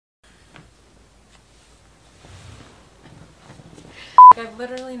I've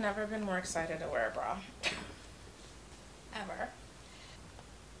literally never been more excited to wear a bra. Ever.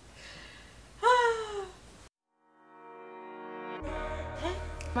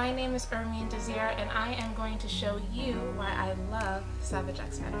 My name is Ermine Desir, and I am going to show you why I love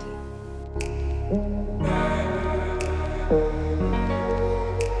SavagexFenty.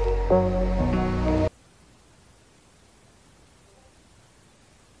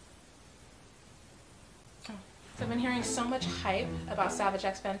 So I've been hearing so much hype about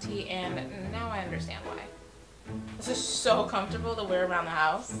SavagexFenty, and now I understand why. This is so comfortable to wear around the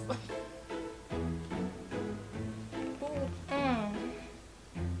house.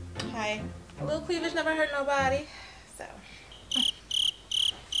 Hi. A little cleavage never hurt nobody. So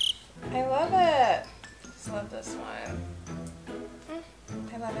I love it. Just love this one.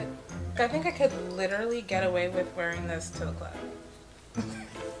 I love it. I think I could literally get away with wearing this to the club.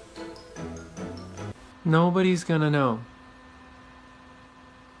 Nobody's gonna know.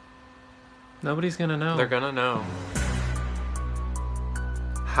 Nobody's gonna know. They're gonna know.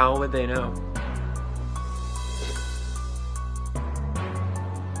 How would they know?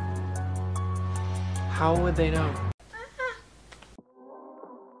 How would they know?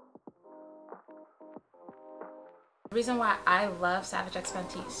 The reason why I love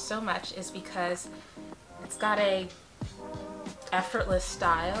SavagexFenty so much is because it's got a effortless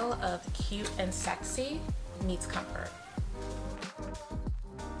style of cute and sexy meets comfort.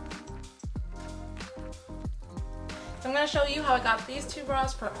 So I'm going to show you how I got these two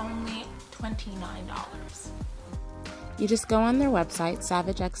bras for only $29. You just go on their website,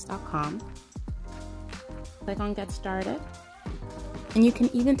 SavagX.com, click on Get Started, and you can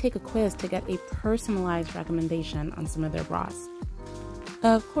even take a quiz to get a personalized recommendation on some of their bras.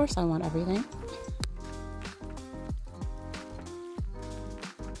 Of course I want everything.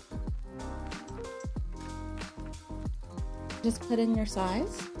 Just put in your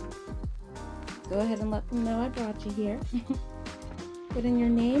size. Go ahead and let them know I brought you here. Put in your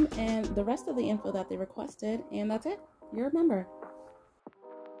name and the rest of the info that they requested, and that's it. You're a member.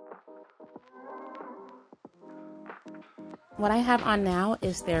 What I have on now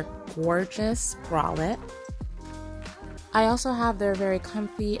is their gorgeous bralette. I also have their very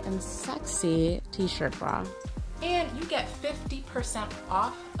comfy and sexy t-shirt bra. And you get 50%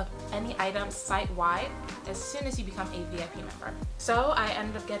 off of any items site-wide as soon as you become a VIP member. So I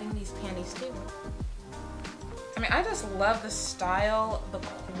ended up getting these panties too. I mean, I just love the style, the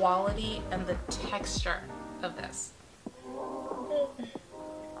quality, and the texture of this.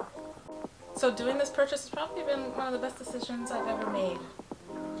 So doing this purchase has probably been one of the best decisions I've ever made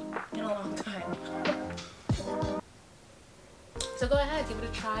in a long time. So go ahead, give it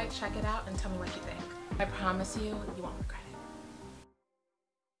a try, check it out, and tell me what you think. I promise you, you won't regret it.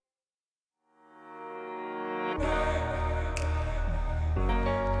 Bye.